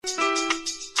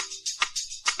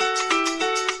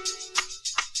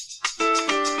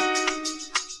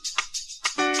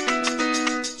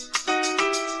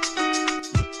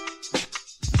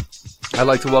I'd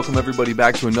like to welcome everybody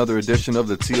back to another edition of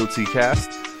the TOT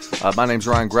Cast. My name's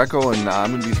Ryan Greco, and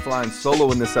I'm going to be flying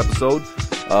solo in this episode.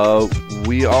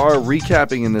 We are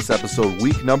recapping in this episode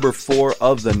week number 4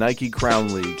 of the Nike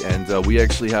Crown League, and we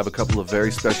actually have a couple of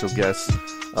very special guests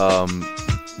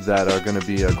that are going to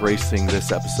be gracing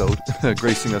this episode,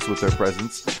 gracing us with their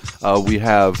presence. We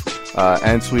have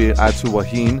Antwi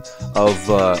Atuahene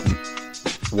of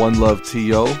One Love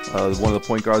TO, one of the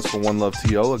point guards for One Love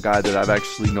TO, a guy that I've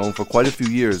actually known for quite a few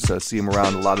years. See him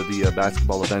around a lot of the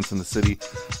basketball events in the city.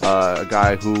 A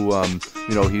guy who,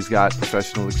 he's got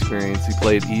professional experience.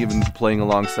 He even playing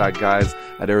alongside guys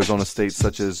at Arizona State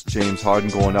such as James Harden,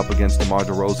 going up against DeMar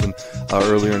DeRozan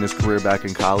earlier in his career back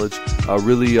in college. A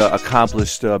really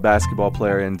accomplished basketball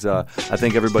player, and I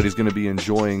think everybody's going to be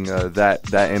enjoying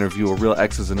that interview, a real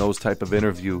X's and O's type of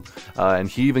interview. And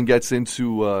he even gets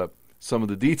into some of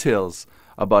the details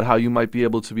about how you might be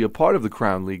able to be a part of the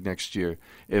Crown League next year.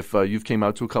 If you've came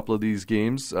out to a couple of these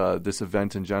games, this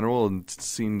event in general, and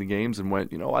seen the games and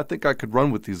went, I think I could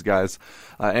run with these guys.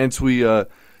 Antwi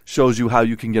shows you how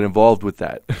you can get involved with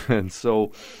that. And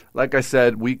so, like I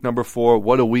said, week number 4,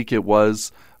 what a week it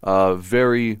was.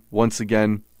 Once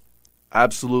again,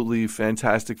 absolutely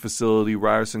fantastic facility.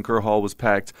 Ryerson Kerr Hall was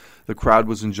packed. The crowd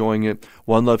was enjoying it.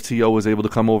 One Love TO was able to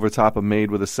come over top of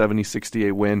Made with a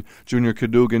 70-68 win. Junior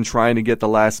Cadogan trying to get the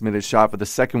last-minute shot for the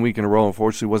second week in a row.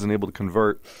 Unfortunately, wasn't able to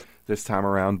convert this time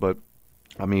around. But,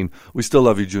 we still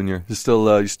love you, Junior.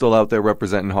 You're still out there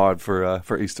representing hard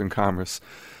for Eastern Commerce.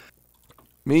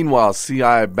 Meanwhile,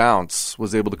 CI Bounce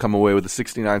was able to come away with a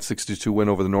 69-62 win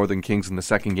over the Northern Kings in the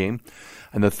second game.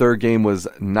 And the third game was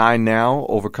 9-Now,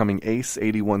 overcoming Ace,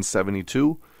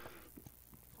 81-72.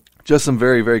 Just some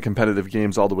very, very competitive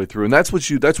games all the way through. And that's what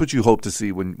you hope to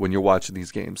see when you're watching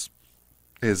these games,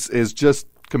 is just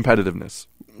competitiveness.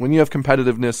 When you have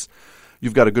competitiveness,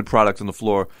 you've got a good product on the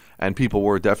floor, and people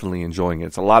were definitely enjoying it.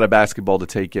 It's a lot of basketball to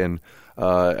take in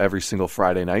every single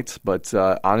Friday night. But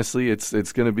honestly, it's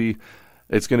going to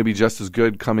be just as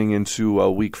good coming into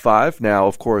week 5. Now,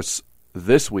 of course,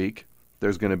 this week,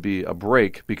 there's going to be a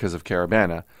break because of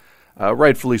Caravana.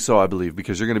 Rightfully so, I believe,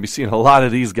 because you're going to be seeing a lot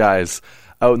of these guys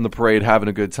out in the parade having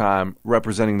a good time,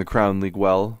 representing the Crown League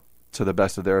well to the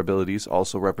best of their abilities,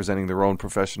 also representing their own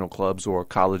professional clubs or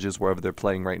colleges wherever they're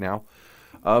playing right now.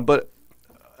 But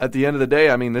at the end of the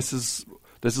day, this is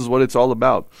what it's all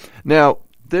about. Now,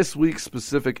 this week's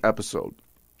specific episode,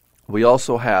 we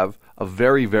also have a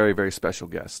very, very, very special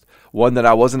guest, one that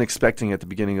I wasn't expecting at the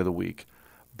beginning of the week,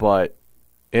 but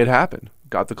it happened.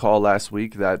 Got the call last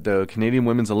week that the Canadian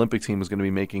Women's Olympic team was going to be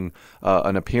making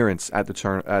an appearance at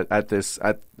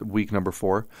the week number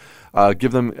 4.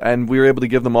 And we were able to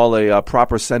give them all a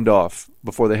proper send-off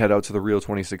before they head out to the Rio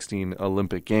 2016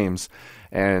 Olympic Games.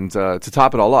 And to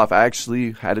top it all off, I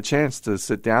actually had a chance to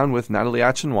sit down with Natalie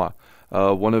Achonwa,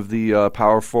 one of the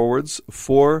power forwards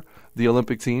for the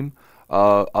Olympic team.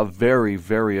 A very,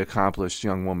 very accomplished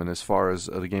young woman as far as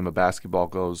the game of basketball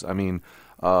goes.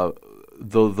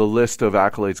 The list of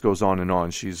accolades goes on and on.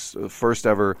 She's first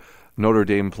ever Notre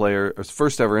Dame player,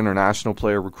 first ever international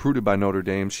player recruited by Notre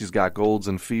Dame. She's got golds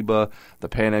in FIBA, the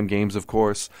Pan Am Games, of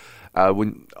course.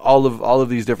 When all of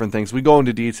these different things, we go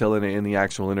into detail in the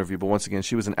actual interview. But once again,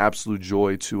 she was an absolute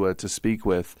joy to speak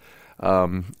with.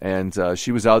 And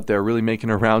she was out there really making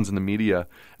her rounds in the media.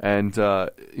 And,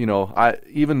 the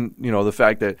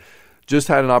fact that just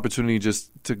had an opportunity just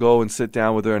to go and sit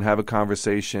down with her and have a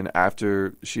conversation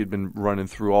after she had been running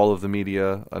through all of the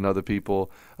media and other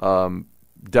people.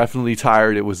 Definitely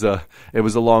tired. It was a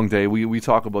long day. We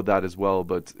talk about that as well,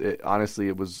 but honestly,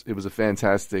 it was a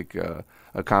fantastic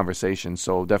a conversation.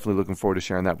 So definitely looking forward to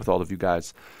sharing that with all of you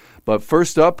guys. But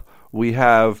first up, we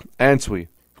have Antwi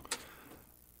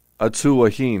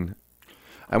Atuahene,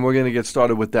 and we're going to get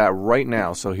started with that right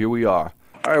now. So here we are.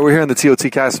 All right, we're here in the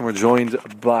TOT Cast, and we're joined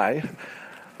by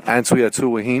Antwi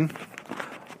Atuahene,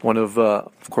 one of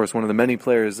the many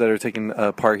players that are taking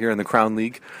part here in the Crown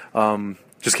League.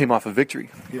 Just came off a victory.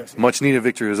 Yes. Much needed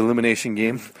victory. It was an elimination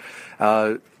game.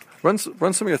 Run some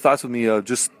of your thoughts with me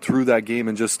just through that game,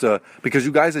 and just because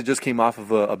you guys had just came off of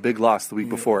a big loss the week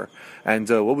before. And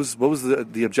what was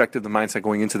the objective, the mindset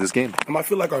going into this game? I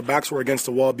feel like our backs were against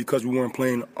the wall because we weren't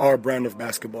playing our brand of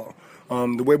basketball.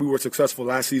 The way we were successful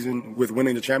last season with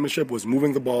winning the championship was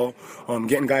moving the ball,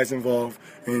 getting guys involved,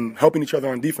 and helping each other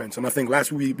on defense. And I think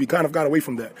last week we kind of got away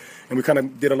from that. And we kind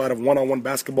of did a lot of one-on-one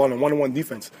basketball and one-on-one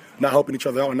defense, not helping each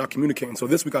other out and not communicating. So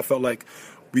this week I felt like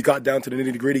we got down to the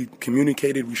nitty-gritty,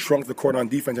 communicated, we shrunk the court on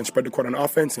defense and spread the court on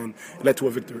offense, and it led to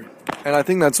a victory. And I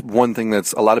think that's one thing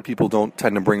that's a lot of people don't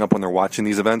tend to bring up when they're watching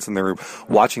these events and they're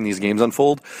watching these games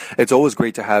unfold. It's always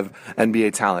great to have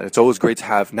NBA talent. It's always great to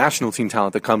have national team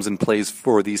talent that comes and plays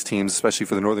for these teams, especially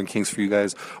for the Northern Kings for you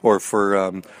guys or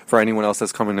for anyone else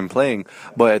that's coming and playing.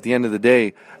 But at the end of the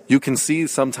day, you can see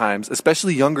sometimes,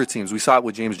 especially younger teams, we saw it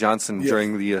with James Johnson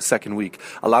during the second week.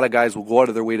 A lot of guys will go out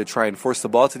of their way to try and force the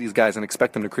ball to these guys and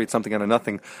expect them to create something out of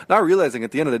nothing, not realizing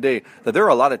at the end of the day that there are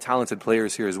a lot of talented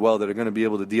players here as well that are going to be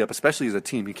able to D up, especially as a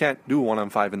team. You can't do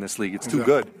 1-on-5 in this league. It's too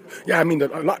good. Yeah, I mean,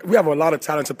 we have a lot of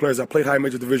talented players that played high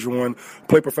major Division I,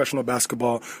 play professional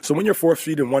basketball. So when you're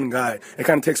force-feeding one guy, it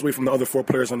kind of takes away from the other 4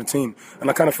 players on the team. And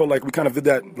I kind of felt like we kind of did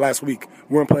that last week.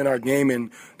 We weren't playing our game,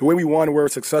 and the way we won and we were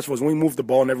successful is when we move the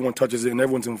ball and everyone touches it and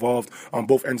everyone's involved on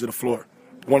both ends of the floor,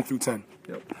 1 through 10.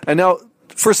 Yep. And now,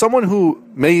 for someone who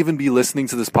may even be listening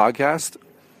to this podcast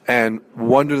and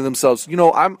wonder to themselves,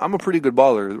 I'm a pretty good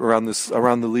baller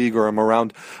around the league, or I'm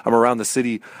around the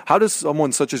city. How does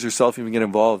someone such as yourself even get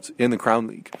involved in the Crown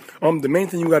League? The main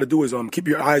thing you got to do is keep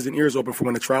your eyes and ears open for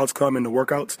when the trials come and the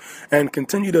workouts, and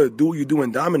continue to do what you do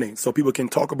and dominate, so people can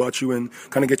talk about you and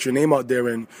kind of get your name out there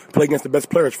and play against the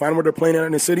best players. Find where they're playing at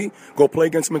in the city, go play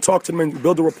against them and talk to them and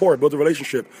build a rapport, build a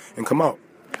relationship, and come out.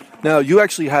 Now, you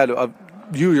actually had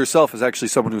you yourself is actually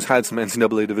someone who's had some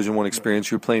NCAA Division I experience.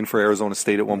 You were playing for Arizona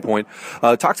State at one point.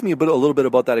 Talk to me a little bit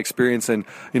about that experience and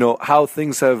how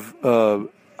things have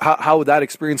how that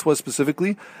experience was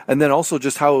specifically, and then also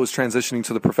just how it was transitioning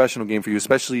to the professional game for you,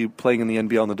 especially playing in the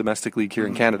NBL and the domestic league here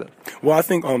in Canada. Well, I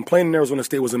think playing in Arizona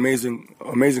State was amazing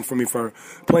for me for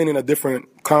playing in a different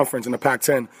conference in the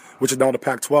Pac-10, which is now the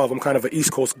Pac-12. I'm kind of an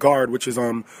East Coast guard, which is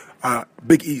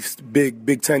Big East,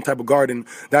 Big Ten type of guard, and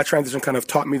that transition kind of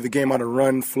taught me the game how to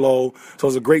run, flow. So it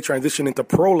was a great transition into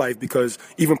pro life, because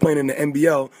even playing in the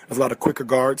NBL, there's a lot of quicker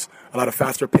guards, a lot of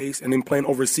faster pace, and then playing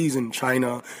overseas in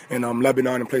China and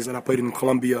Lebanon and places that I played in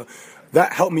Colombia,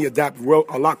 that helped me adapt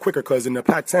a lot quicker, because in the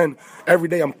Pac-10, every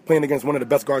day I'm playing against one of the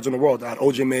best guards in the world. I had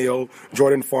O.J. Mayo,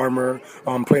 Jordan Farmer,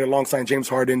 playing alongside James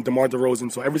Harden, DeMar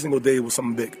DeRozan, so every single day was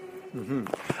something big. Mm-hmm.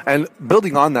 And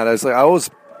building on that, I always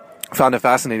found it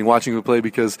fascinating watching you play,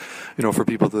 because, for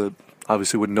people that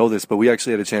obviously wouldn't know this, but we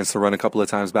actually had a chance to run a couple of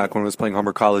times back when I was playing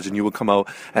Humber College, and you would come out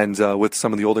and with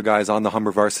some of the older guys on the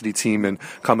Humber varsity team and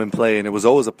come and play, and it was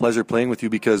always a pleasure playing with you,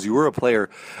 because you were a player,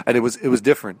 and it was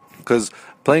different, because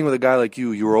playing with a guy like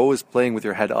you were always playing with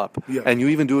your head up. Yeah. And you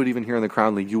even do it even here in the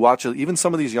Crown League. You watch even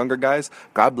some of these younger guys,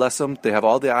 God bless them, they have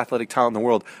all the athletic talent in the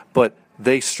world, but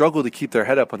they struggle to keep their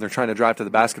head up when they're trying to drive to the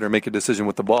basket or make a decision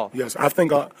with the ball. Yes, I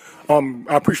think I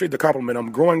appreciate the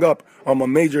compliment. Growing up, a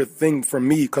major thing for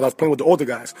me, because I was playing with the older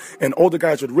guys, and older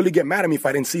guys would really get mad at me if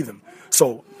I didn't see them.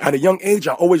 So at a young age,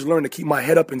 I always learned to keep my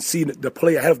head up and see the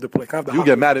play ahead of the play. Kind of you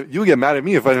get mad at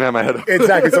me if I didn't have my head up.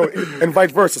 Exactly. So and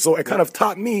vice versa. So it kind of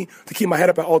taught me to keep my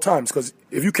head up at all times, because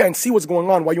if you can't see what's going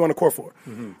on, why are you on the court for?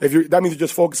 Mm-hmm. That means you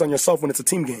just focus on yourself when it's a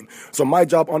team game. So my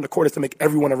job on the court is to make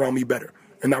everyone around me better,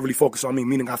 and not really focus on me,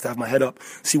 meaning I have to have my head up,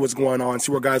 see what's going on,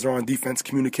 see where guys are on defense,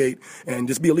 communicate, and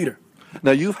just be a leader.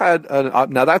 Now, you've had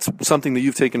now that's something that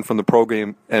you've taken from the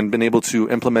program and been able to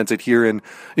implement it here in,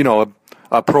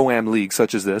 a pro-am league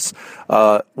such as this.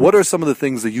 What are some of the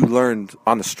things that you learned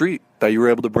on the street that you were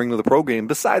able to bring to the pro game,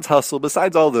 besides hustle,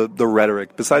 besides all the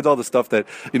rhetoric, besides all the stuff that,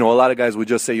 a lot of guys would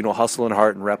just say, hustle and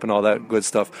heart and rep and all that good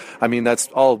stuff. I mean, that's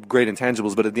all great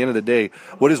intangibles, but at the end of the day,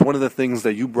 what is one of the things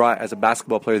that you brought as a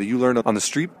basketball player that you learned on the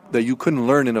street that you couldn't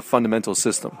learn in a fundamental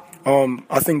system?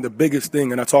 I think the biggest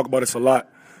thing, and I talk about this a lot,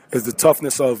 is the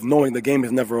toughness of knowing the game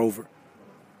is never over.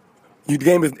 Your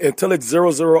game is until it's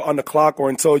 0-0 on the clock, or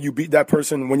until you beat that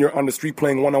person when you're on the street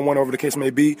playing one-on-one, over the case may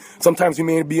be. Sometimes you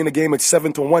may be in a game it's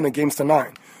 7-1 and games to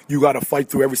 9. You got to fight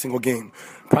through every single game.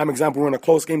 Prime example, we're in a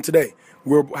close game today.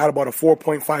 We had about a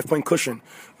 5-point cushion.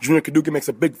 Junior Kaduki makes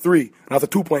a big 3, and that's a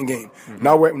 2-point game. Mm-hmm.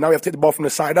 Now we have to take the ball from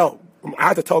the side out. I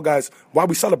had to tell guys, why are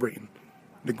we celebrating?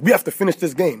 We have to finish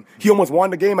this game. He almost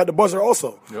won the game at the buzzer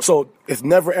also. Yep. So it's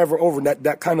never, ever over.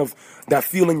 That kind of that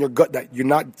feeling in your gut that you're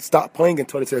not stop playing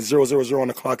until it says 0-0-0 on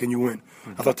the clock and you win. Mm-hmm.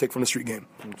 That's what I take from the street game.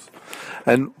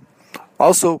 And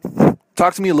also,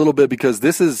 talk to me a little bit, because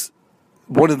this is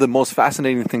one of the most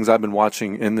fascinating things I've been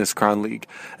watching in this Crown League,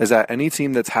 is that any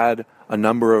team that's had a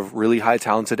number of really high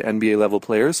talented NBA level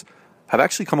players have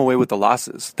actually come away with the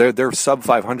losses. They're sub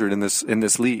 500 in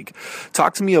this league.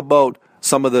 Talk to me about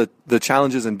some of the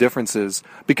challenges and differences,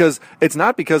 because it's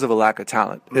not because of a lack of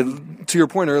talent. To your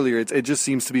point earlier, it just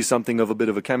seems to be something of a bit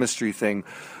of a chemistry thing.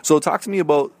 So talk to me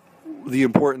about the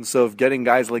importance of getting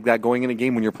guys like that going in a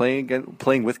game when you're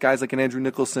playing with guys like an Andrew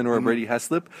Nicholson or a Brady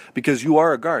Heslip, because you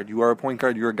are a guard, you are a point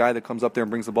guard, you're a guy that comes up there and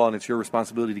brings the ball, and it's your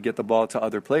responsibility to get the ball to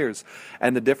other players.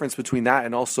 And the difference between that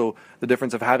and also the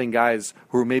difference of having guys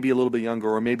who are maybe a little bit younger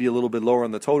or maybe a little bit lower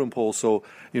on the totem pole, so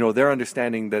they're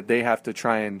understanding that they have to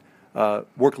try and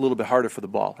work a little bit harder for the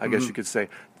ball, I guess you could say.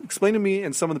 Explain to me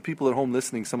and some of the people at home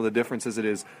listening some of the differences it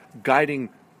is guiding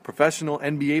professional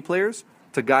NBA players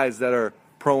to guys that are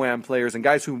pro-am players and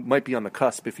guys who might be on the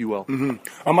cusp, if you will.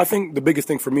 I think the biggest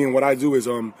thing for me and what I do is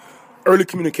early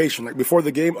communication. Like before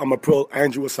the game, I'm going to pull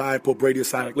Andrew aside, pull Brady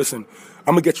aside. Like, listen,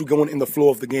 I'm going to get you going in the flow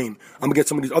of the game. I'm going to get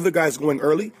some of these other guys going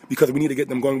early because we need to get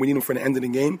them going. We need them for the end of the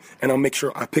game. And I'll make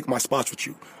sure I pick my spots with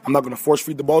you. I'm not going to force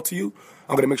feed the ball to you.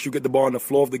 I'm going to make sure you get the ball in the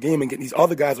flow of the game and get these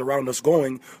other guys around us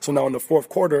going. So now in the fourth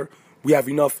quarter, we have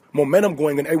enough momentum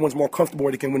going and everyone's more comfortable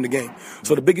where they can win the game.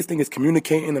 So the biggest thing is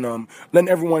communicating and letting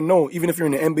everyone know, even if you're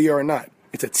in the NBA or not,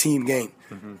 it's a team game.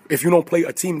 If you don't play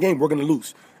a team game, we're going to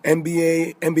lose.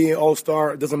 NBA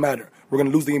All-Star, it doesn't matter. We're going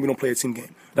to lose the game if we don't play a team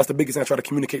game. That's the biggest thing I try to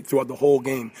communicate throughout the whole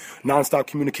game. Non-stop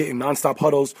communicating, non-stop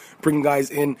huddles, bringing guys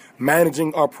in,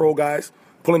 managing our pro guys,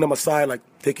 pulling them aside, like,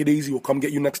 take it easy, we'll come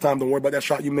get you next time, don't worry about that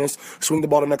shot you missed, swing the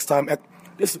ball the next time.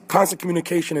 This constant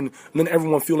communication and letting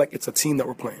everyone feel like it's a team that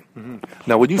we're playing.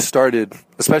 Now, when you started,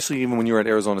 especially even when you were at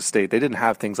Arizona State, they didn't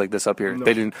have things like this up here.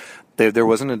 No. There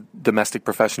wasn't a domestic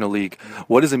professional league.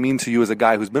 What does it mean to you as a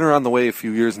guy who's been around the way a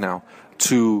few years now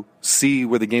to see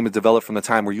where the game has developed from the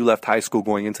time where you left high school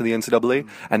going into the NCAA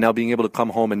and now being able to come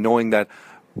home and knowing that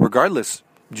regardless,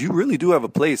 you really do have a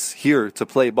place here to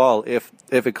play ball if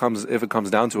it comes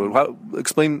down to it.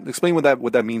 Explain what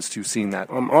that means to you, seeing that.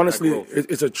 Honestly,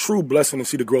 it's a true blessing to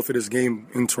see the growth of this game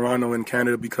in Toronto and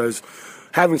Canada, because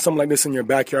having something like this in your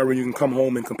backyard where you can come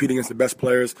home and compete against the best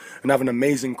players and have an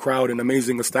amazing crowd and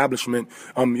amazing establishment,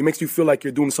 it makes you feel like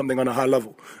you're doing something on a high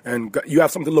level. And you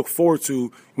have something to look forward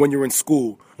to when you're in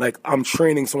school. Like, I'm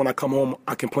training so when I come home,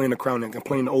 I can play in the Crown, I can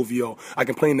play in the OVO, I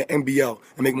can play in the NBL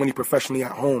and make money professionally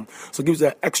at home. So it gives you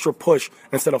that extra push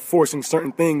instead of forcing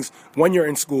certain things when you're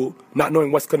in school, not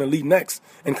knowing what's going to lead next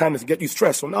and kind of get you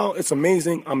stressed. So now it's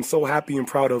amazing. I'm so happy and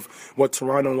proud of what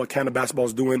Toronto and what Canada basketball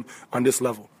is doing on this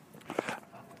level.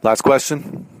 Last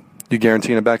question. You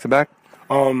guaranteeing a back-to-back?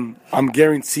 I'm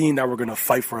guaranteeing that we're going to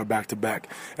fight for a back-to-back.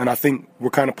 And I think we're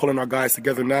kind of pulling our guys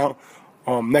together now.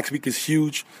 Next week is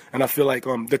huge. And I feel like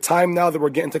the time now that we're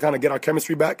getting to kind of get our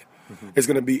chemistry back is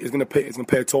going to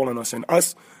pay a toll on us. And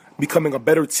us becoming a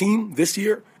better team this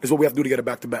year is what we have to do to get a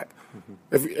back-to-back.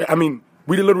 We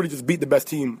literally just beat the best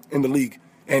team in the league.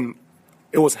 And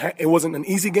it wasn't an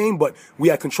easy game, but we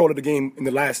had control of the game in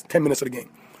the last 10 minutes of the game,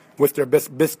 with their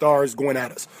best stars going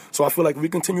at us. So I feel like if we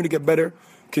continue to get better,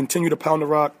 continue to pound the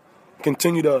rock,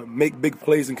 continue to make big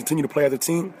plays, and continue to play as a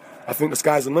team, I think the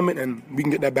sky's the limit, and we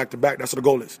can get that back-to-back. That's what the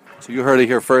goal is. So you heard it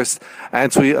here first.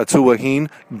 Antwi Atuahene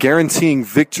guaranteeing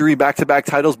victory, back-to-back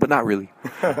titles, but not really.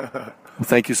 Well,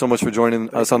 thank you so much for joining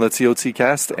us on the TOT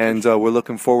cast, and we're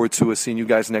looking forward to seeing you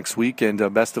guys next week,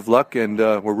 and best of luck, and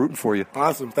we're rooting for you.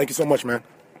 Awesome. Thank you so much, man.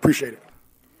 Appreciate it.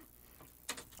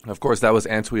 Of course, that was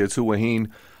Antwi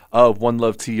Atuahene of One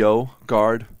Love TO,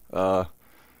 guard,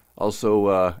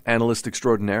 also analyst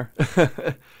extraordinaire.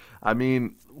 I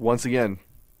mean, once again,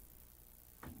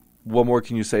 what more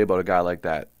can you say about a guy like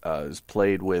that? Has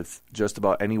played with just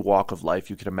about any walk of life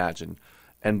you can imagine.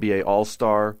 NBA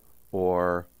All-Star,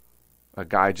 or a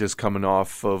guy just coming out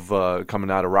of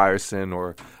Ryerson,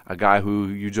 or a guy who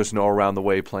you just know around the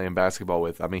way playing basketball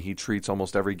with. I mean, he treats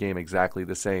almost every game exactly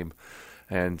the same.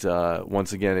 And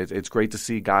once again, it's great to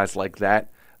see guys like that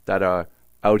are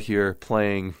out here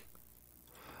playing,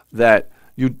 that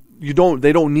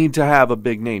they don't need to have a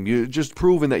big name. You just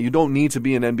proven that you don't need to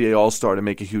be an NBA All-Star to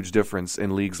make a huge difference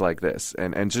in leagues like this,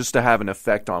 and just to have an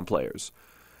effect on players.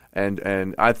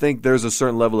 And I think there's a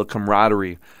certain level of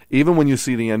camaraderie, even when you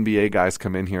see the NBA guys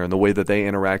come in here and the way that they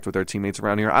interact with their teammates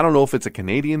around here. I don't know if it's a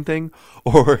Canadian thing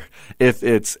or if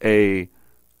it's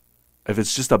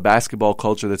just a basketball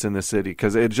culture that's in the city,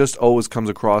 because it just always comes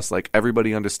across like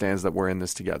everybody understands that we're in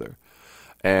this together.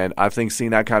 And I think seeing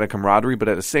that kind of camaraderie, but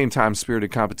at the same time,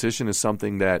 spirited competition is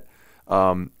something that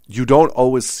you don't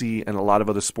always see in a lot of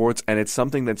other sports, and it's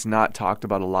something that's not talked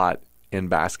about a lot in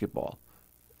basketball,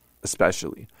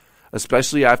 especially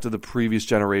after the previous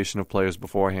generation of players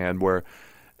beforehand,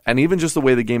 and even just the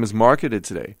way the game is marketed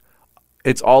today,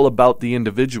 it's all about the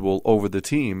individual over the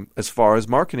team as far as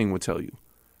marketing would tell you.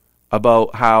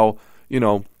 About how,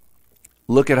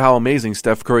 look at how amazing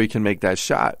Steph Curry can make that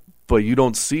shot, but you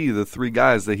don't see the three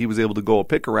guys that he was able to go a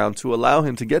pick around to allow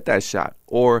him to get that shot,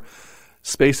 or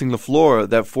spacing the floor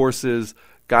that forces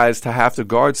guys to have to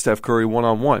guard Steph Curry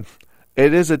one-on-one.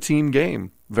 it is a team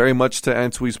game, very much to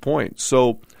Antwi's point.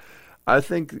 So I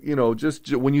think,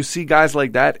 just when you see guys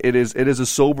like that, it is a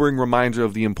sobering reminder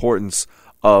of the importance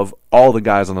of all the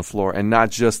guys on the floor and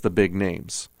not just the big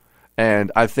names.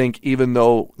 And I think even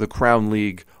though the Crown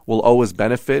League will always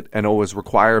benefit and always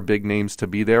require big names to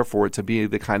be there for it to be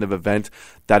the kind of event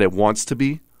that it wants to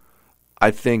be,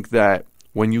 I think that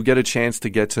when you get a chance to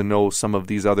get to know some of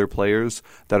these other players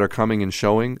that are coming and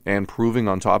showing and proving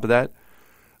on top of that,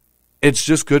 it's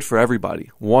just good for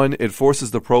everybody. One, it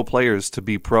forces the pro players to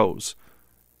be pros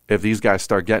if these guys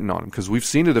start getting on them. Because we've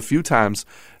seen it a few times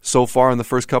so far in the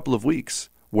first couple of weeks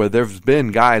where there's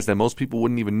been guys that most people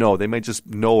wouldn't even know. They may just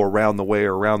know around the way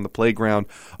or around the playground.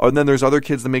 Or then there's other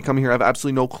kids that may come here and have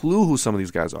absolutely no clue who some of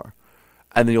these guys are.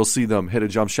 And then you'll see them hit a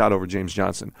jump shot over James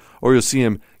Johnson. Or you'll see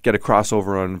him get a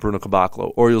crossover on Bruno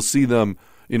Caboclo. Or you'll see them,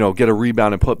 get a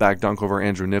rebound and put back dunk over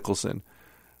Andrew Nicholson.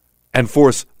 And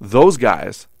force those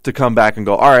guys to come back and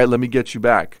go, all right, let me get you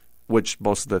back, which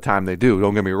most of the time they do,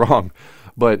 don't get me wrong.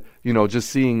 But, just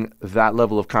seeing that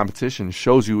level of competition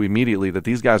shows you immediately that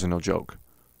these guys are no joke.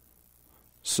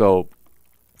 So,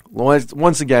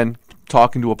 once again,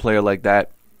 talking to a player like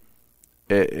that,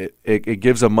 it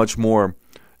gives a much more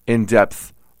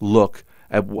in-depth look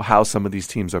at how some of these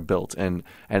teams are built and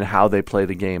how they play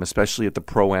the game, especially at the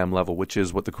Pro-Am level, which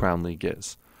is what the Crown League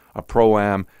is, a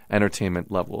Pro-Am entertainment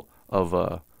level of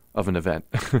an event.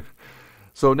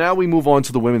 So now we move on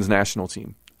to the women's national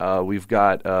team. We've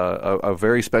got a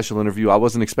very special interview. I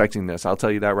wasn't expecting this. I'll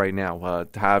tell you that right now.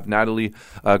 To have Natalie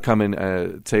come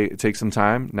in, take some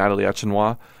time, Natalie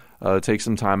Achonwa, take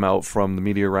some time out from the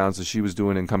media rounds that she was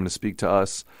doing and come to speak to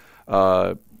us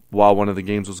while one of the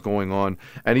games was going on.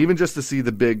 And even just to see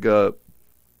the big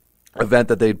event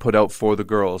that they'd put out for the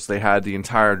girls. They had they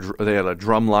had a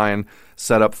drum line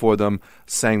set up for them,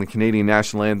 sang the Canadian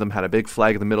national anthem, had a big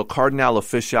flag in the middle. Cardinal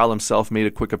Official himself made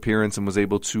a quick appearance and was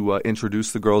able to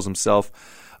introduce the girls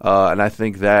himself. And I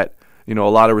think that, a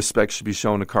lot of respect should be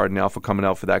shown to Cardinal for coming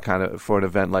out for an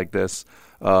event like this.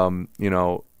 And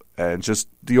just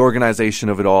the organization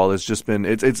of it all has just been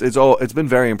it's been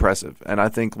very impressive. And I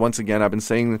think once again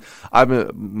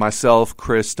myself,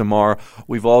 Chris, Damar,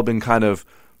 we've all been kind of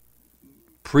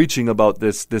preaching about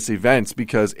this event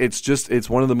because it's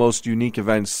one of the most unique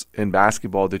events in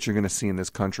basketball that you're going to see in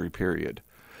this country, period.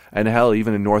 And hell,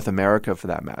 even in North America for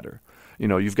that matter.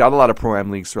 You've got a lot of Pro-Am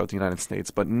leagues throughout the United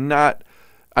States, but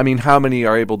how many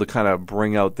are able to kind of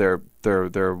bring out their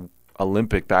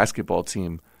Olympic basketball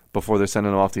team before they're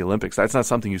sending them off to the Olympics? That's not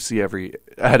something you see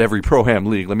at every Pro-Am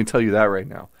league. Let me tell you that right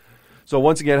now. So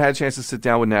once again, I had a chance to sit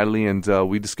down with Natalie, and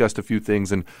we discussed a few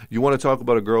things. And you want to talk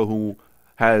about a girl who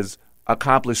has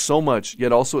accomplished so much,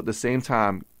 yet also at the same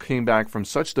time came back from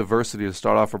such diversity to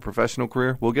start off her professional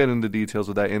career. We'll get into details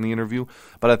of that in the interview,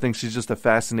 but I think she's just a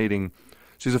fascinating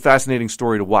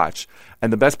story to watch.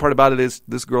 And the best part about it is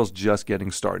this girl's just getting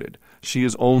started. She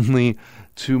is only,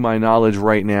 to my knowledge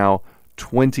right now,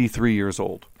 23 years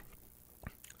old.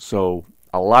 So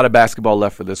a lot of basketball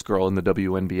left for this girl in the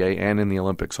WNBA and in the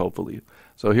Olympics, hopefully.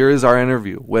 So here is our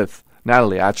interview with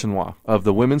Natalie Achonwa of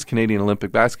the Women's Canadian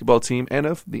Olympic Basketball Team and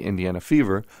of the Indiana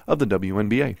Fever of the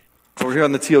WNBA. So we're here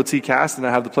on the TOT cast, and I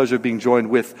have the pleasure of being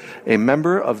joined with a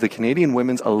member of the Canadian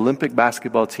Women's Olympic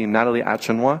Basketball Team, Natalie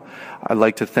Achonwa. I'd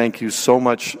like to thank you so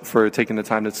much for taking the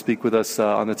time to speak with us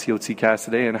on the TOT cast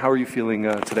today. And how are you feeling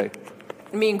today?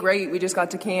 Great. We just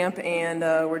got to camp, and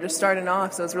we're just starting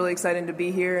off, so it's really exciting to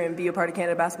be here and be a part of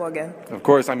Canada basketball again. Of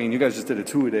course. You guys just did a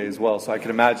two-a-day as well, so I can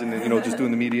imagine that, just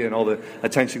doing the media and all the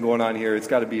attention going on here, it's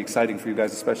got to be exciting for you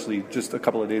guys, especially just a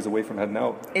couple of days away from heading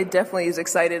out. It definitely is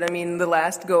excited. The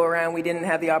last go-around, we didn't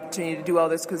have the opportunity to do all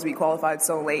this because we qualified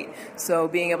so late. So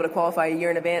being able to qualify a year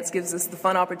in advance gives us the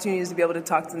fun opportunities to be able to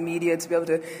talk to the media, to be able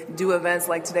to do events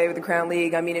like today with the Crown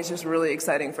League. It's just really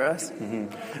exciting for us.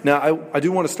 Mm-hmm. Now, I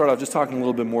do want to start off just talking a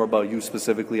little bit more about you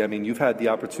specifically. You've had the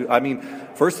opportunity.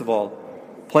 First of all,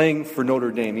 playing for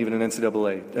Notre Dame, even in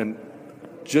NCAA, and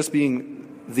just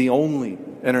being the only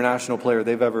international player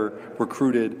they've ever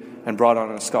recruited and brought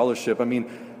on a scholarship.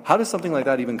 How does something like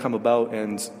that even come about?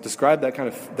 And describe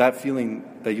that feeling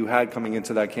that you had coming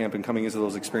into that camp and coming into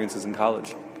those experiences in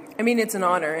college. It's an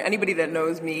honor. Anybody that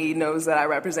knows me knows that I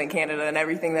represent Canada in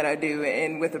everything that I do,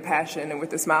 and with a passion and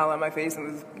with a smile on my face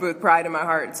and with pride in my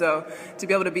heart. So to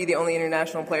be able to be the only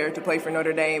international player to play for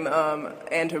Notre Dame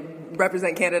and to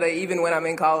represent Canada even when I'm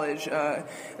in college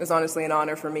is honestly an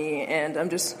honor for me. And I'm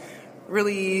just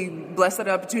really blessed at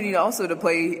the opportunity also to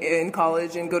play in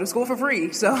college and go to school for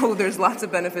free. So there's lots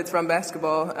of benefits from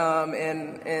basketball,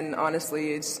 and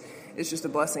honestly, it's just a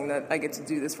blessing that I get to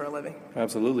do this for a living.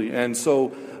 Absolutely. And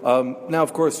so now,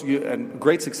 of course, and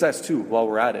great success, too, while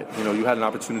we're at it. You had an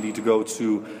opportunity to go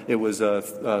to, it was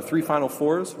 3 Final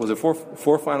Fours, was it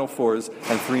four Final Fours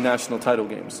and 3 national title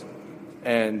games.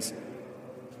 And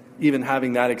even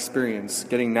having that experience,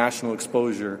 getting national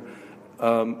exposure,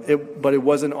 but it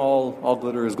wasn't all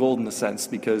glitter is gold in a sense,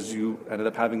 because you ended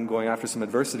up going after some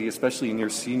adversity, especially in your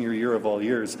senior year of all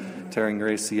years, tearing your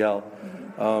ACL.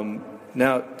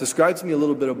 Now, describe to me a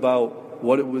little bit about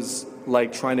what it was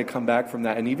like trying to come back from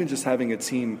that, and even just having a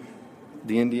team,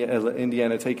 the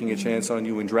Indiana taking a chance on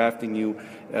you and drafting you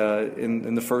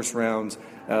in the first round.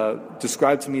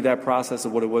 Describe to me that process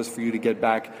of what it was for you to get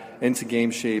back into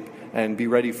game shape and be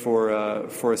ready for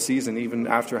a season, even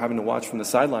after having to watch from the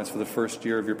sidelines for the first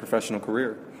year of your professional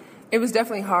career. It was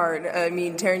definitely hard. I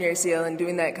mean, tearing your ACL and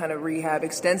doing that kind of rehab,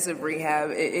 extensive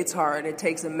rehab, it's hard. It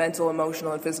takes a mental,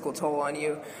 emotional, and physical toll on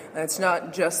you. It's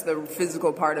not just the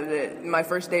physical part of it. My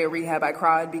first day of rehab, I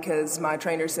cried because my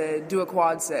trainer said, do a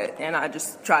quad set, and I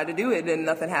just tried to do it, and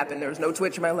nothing happened. There was no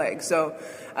twitch in my leg. So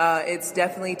it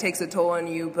definitely takes a toll on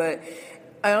you, but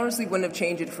I honestly wouldn't have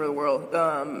changed it for the world.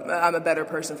 I'm a better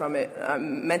person from it.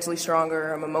 I'm mentally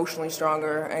stronger, I'm emotionally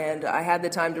stronger, and I had the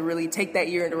time to really take that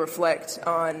year and to reflect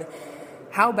on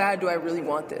how bad do I really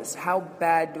want this? How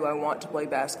bad do I want to play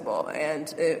basketball?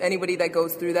 And anybody that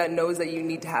goes through that knows that you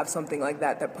need to have something like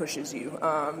that pushes you,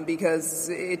 because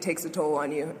it takes a toll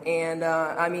on you. And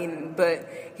but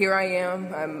here I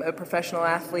am. I'm a professional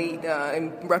athlete.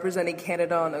 I'm representing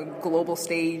Canada on a global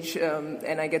stage,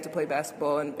 and I get to play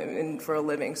basketball and for a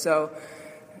living. So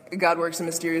God works in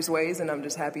mysterious ways, and I'm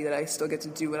just happy that I still get to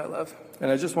do what I love. And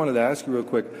I just wanted to ask you real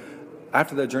quick,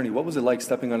 after that journey, what was it like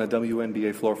stepping on a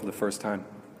WNBA floor for the first time?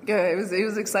 Yeah, it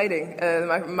was exciting.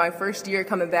 My first year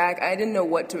coming back, I didn't know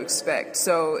what to expect.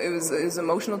 So it was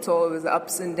emotional toll. It was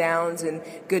ups and downs and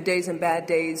good days and bad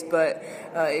days, but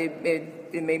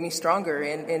it made me stronger.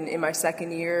 And in my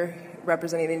second year,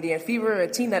 representing the Indiana Fever, a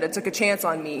team that took a chance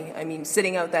on me. I mean,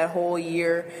 sitting out that whole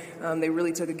year, they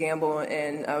really took a gamble,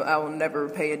 and I will never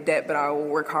repay a debt, but I will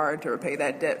work hard to repay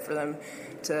that debt for them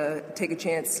to take a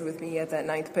chance with me at that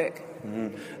 9th pick.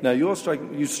 Mm-hmm. Now, you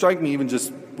strike me, even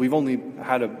just, we've only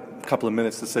had a couple of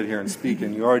minutes to sit here and speak,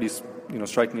 and you already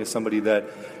strike me as somebody that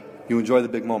you enjoy the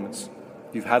big moments.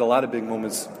 You've had a lot of big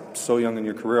moments so young in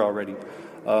your career already.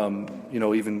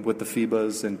 Even with the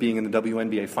FIBAs and being in the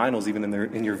WNBA finals, even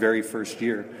in your very first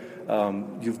year,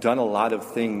 you've done a lot of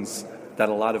things that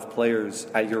a lot of players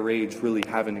at your age really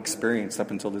haven't experienced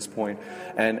up until this point.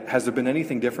 And has there been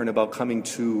anything different about coming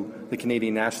to the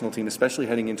Canadian national team, especially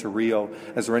heading into Rio?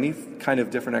 Is there any kind of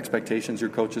different expectations your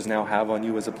coaches now have on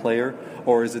you as a player,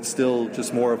 or is it still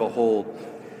just more of a whole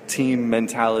team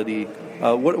mentality?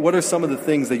 What are some of the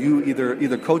things that you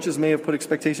either coaches may have put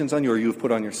expectations on you or you've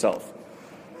put on yourself?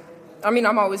 I mean,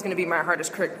 I'm always going to be my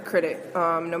hardest critic,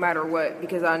 no matter what,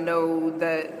 because I know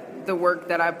that the work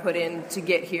that I put in to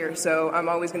get here, so I'm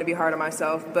always going to be hard on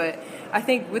myself. But I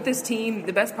think with this team,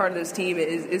 the best part of this team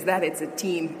is that it's a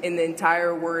team in the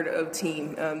entire word of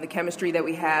team. The chemistry that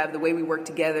we have, the way we work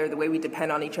together, the way we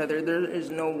depend on each other. There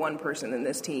is no one person in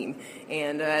this team.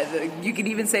 And you could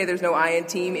even say there's no I in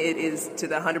team. It is to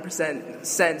the 100%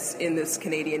 sense in this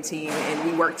Canadian team,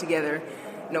 and we work together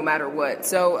no matter what.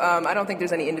 So I don't think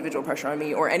there's any individual pressure on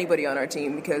me or anybody on our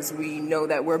team, because we know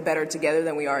that we're better together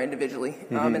than we are individually.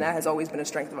 And that has always been a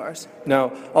strength of ours.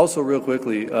 Now, also real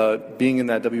quickly, being in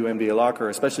that WNBA locker,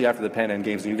 especially after the Pan Am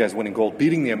Games and you guys winning gold,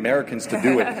 beating the Americans to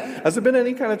do it, has there been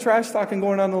any kind of trash talking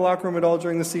going on in the locker room at all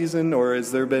during the season? Or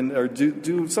has there been, or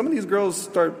do some of these girls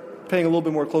start paying a little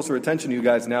bit more closer attention to you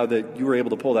guys now that you were able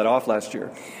to pull that off last year?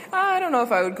 I don't know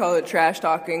if I would call it trash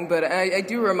talking, but I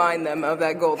do remind them of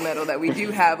that gold medal that we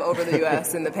do have over the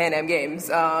U.S. in the Pan Am Games.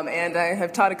 And I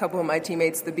have taught a couple of my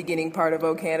teammates the beginning part of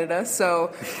O Canada.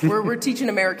 So we're teaching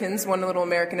Americans one little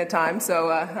American at a time. So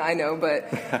I know,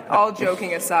 but all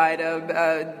joking aside,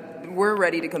 we're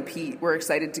ready to compete. We're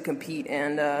excited to compete.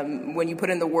 And when you put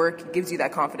in the work, it gives you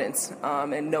that confidence.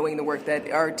 And knowing the work that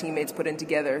our teammates put in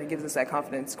together gives us that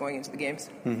confidence going into the games.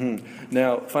 Mm-hmm.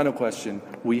 Now, final question.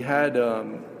 We had,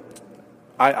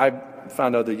 I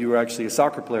found out that you were actually a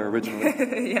soccer player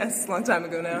originally. Yes, a long time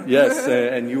ago now. Yes,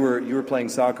 and you were playing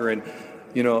soccer. And,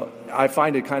 I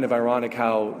find it kind of ironic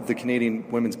how the Canadian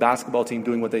women's basketball team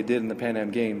doing what they did in the Pan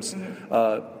Am Games,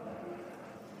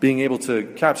 being able to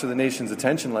capture the nation's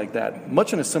attention like that,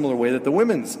 much in a similar way that the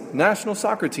women's national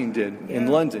soccer team did in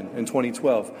London in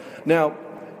 2012. Now,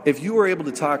 if you were able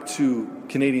to talk to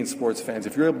Canadian sports fans,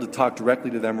 if you're able to talk directly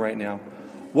to them right now,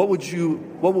 what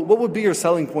would be your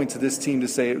selling point to this team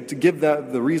to give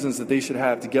the reasons that they should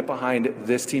have to get behind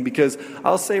this team? Because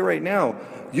I'll say right now,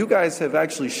 you guys have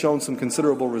actually shown some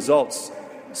considerable results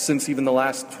since even the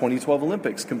last 2012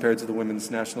 Olympics compared to the women's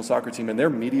national soccer team, and they're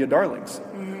media darlings.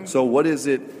 Mm-hmm. So what is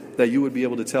it that you would be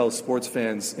able to tell sports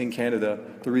fans in Canada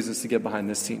the reasons to get behind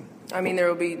this team? I mean, there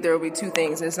will be two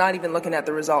things. It's not even looking at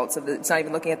the results it's not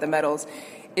even looking at the medals.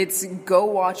 It's go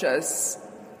watch us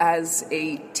as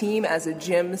a team, as a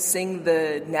gym, sing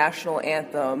the national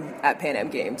anthem at Pan Am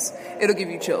Games. It'll give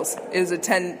you chills. It is a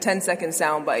 10-second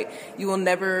soundbite. You will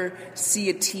never see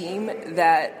a team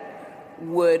that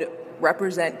would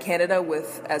represent Canada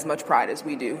with as much pride as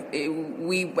we do.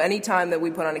 Any time that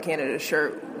we put on a Canada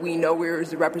shirt, we know we're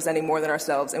representing more than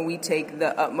ourselves, and we take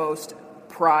the utmost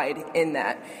pride in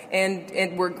that.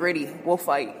 And we're gritty. We'll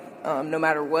fight no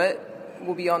matter what.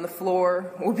 We'll be on the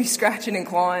floor, we'll be scratching and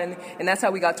clawing, and that's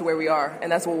how we got to where we are,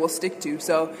 and that's what we'll stick to.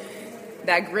 So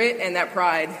that grit and that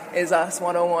pride is us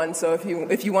 101. So if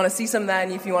you want to see some of that,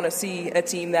 and if you want to see a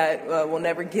team that will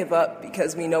never give up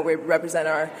because we know we represent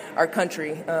our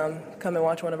country, come and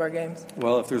watch one of our games.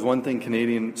 Well, if there's one thing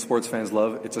Canadian sports fans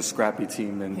love, it's a scrappy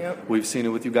team, and We've seen it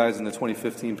with you guys in the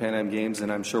 2015 Pan Am Games,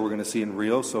 and I'm sure we're going to see it in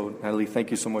Rio. So, Natalie,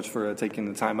 thank you so much for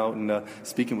taking the time out and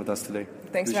speaking with us today.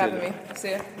 Thanks for having me.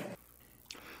 See ya.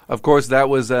 Of course, that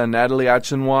was Natalie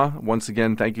Achonwa. Once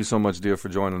again, thank you so much, dear, for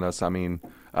joining us. I mean,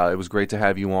 it was great to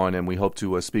have you on, and we hope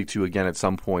to speak to you again at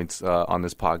some point on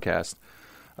this podcast.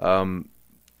 And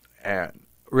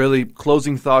really,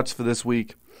 closing thoughts for this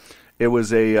week. It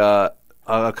was a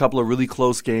couple of really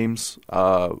close games,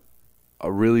 a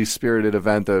really spirited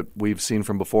event that we've seen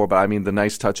from before. But I mean, the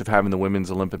nice touch of having the women's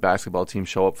Olympic basketball team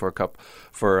show up for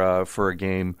a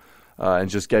game, and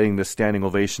just getting the standing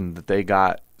ovation that they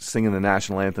got, singing the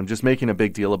national anthem, just making a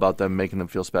big deal about them, making them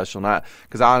feel special. Not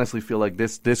because I honestly feel like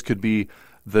this could be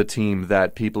the team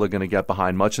that people are going to get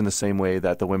behind, much in the same way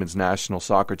that the women's national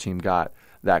soccer team got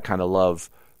that kind of love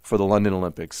for the London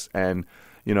Olympics. And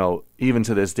you know, even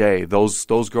to this day, those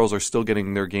girls are still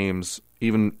getting their games,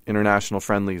 even international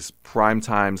friendlies, prime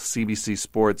times, CBC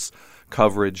Sports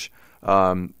coverage.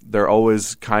 They're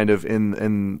always kind of in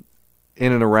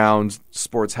and around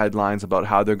sports headlines about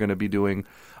how they're going to be doing.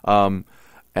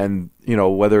 And, you know,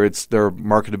 whether it's their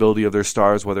marketability of their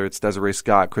stars, whether it's Desiree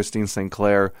Scott, Christine St.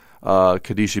 Clair,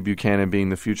 Khadijah Buchanan being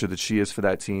the future that she is for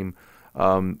that team,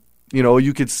 you know,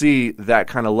 you could see that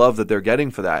kind of love that they're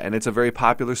getting for that. And it's a very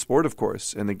popular sport, of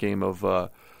course, in the game of the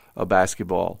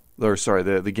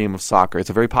game of soccer. It's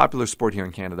a very popular sport here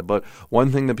in Canada. But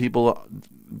one thing that people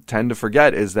tend to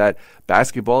forget is that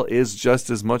basketball is just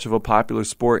as much of a popular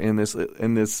sport in this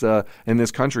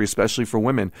country, especially for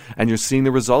women. And you're seeing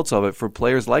the results of it for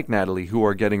players like Natalie, who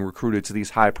are getting recruited to these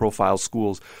high-profile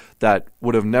schools that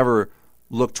would have never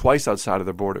looked twice outside of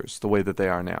their borders the way that they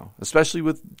are now, especially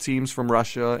with teams from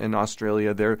Russia and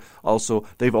Australia.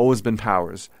 They've always been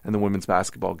powers in the women's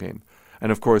basketball game.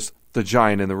 And of course, the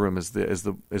giant in the room is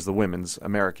the women's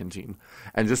American team.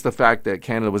 And just the fact that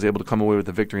Canada was able to come away with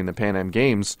the victory in the Pan Am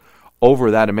Games over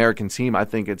that American team, I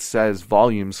think it says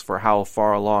volumes for how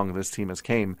far along this team has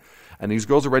came. And these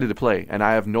girls are ready to play. And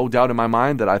I have no doubt in my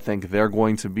mind that I think they're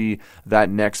going to be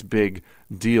that next big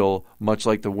deal, much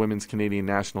like the women's Canadian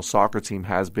national soccer team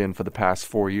has been for the past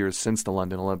 4 years since the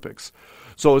London Olympics.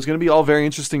 So it's going to be all very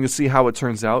interesting to see how it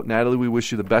turns out. Natalie, we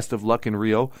wish you the best of luck in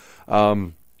Rio.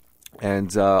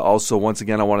 And also, once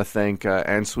again, I want to thank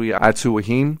Antwi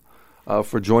Atuahene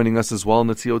for joining us as well in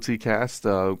the TOT cast.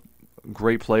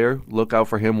 Great player. Look out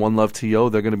for him. One Love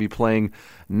TO. They're going to be playing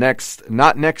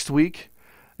not next week.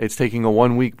 It's taking a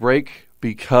 1-week break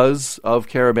because of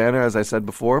Carabana, as I said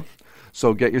before.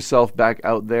 So get yourself back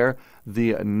out there.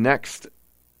 The next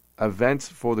event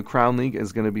for the Crown League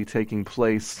is going to be taking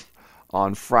place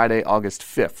on Friday, August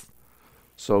 5th.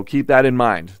 So keep that in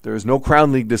mind. There is no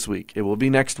Crown League this week. It will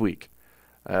be next week.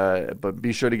 But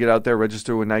be sure to get out there,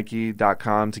 register with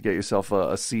Nike.com to get yourself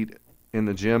a seat in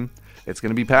the gym. It's going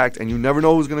to be packed, and you never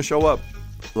know who's going to show up.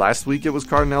 Last week it was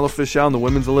Cardinal Official and the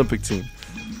women's Olympic team.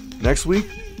 Next week,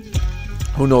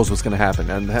 who knows what's going to happen.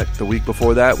 And heck, the week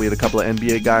before that, we had a couple of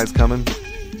NBA guys coming.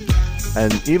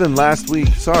 And even last week,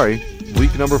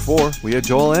 week number 4, we had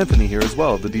Joel Anthony here as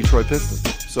well, the Detroit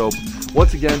Pistons. So,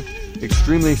 once again,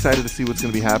 extremely excited to see what's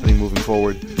going to be happening moving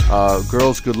forward.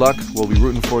 Girls, good luck. We'll be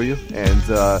rooting for you. And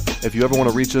if you ever want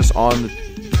to reach us on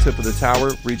the Tip of the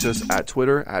Tower, reach us at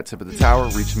Twitter, at Tip of the Tower.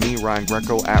 Reach me, Ryan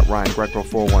Greco, at Ryan Greco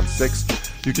 416.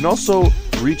 You can also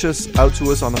reach out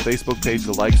to us on the Facebook page.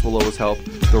 The likes will always help.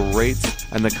 The rates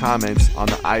and the comments on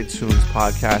the iTunes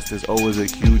podcast is always a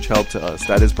huge help to us.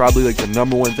 That is probably like the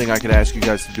number one thing I could ask you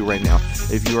guys to do right now.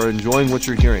 If you are enjoying what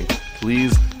you're hearing,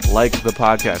 please like the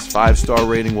podcast. 5-star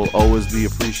rating will always be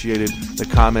appreciated. The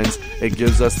comments, it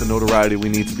gives us the notoriety we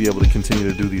need to be able to continue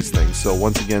to do these things. So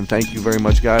once again, thank you very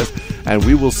much, guys, and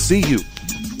we will see you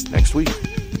next week.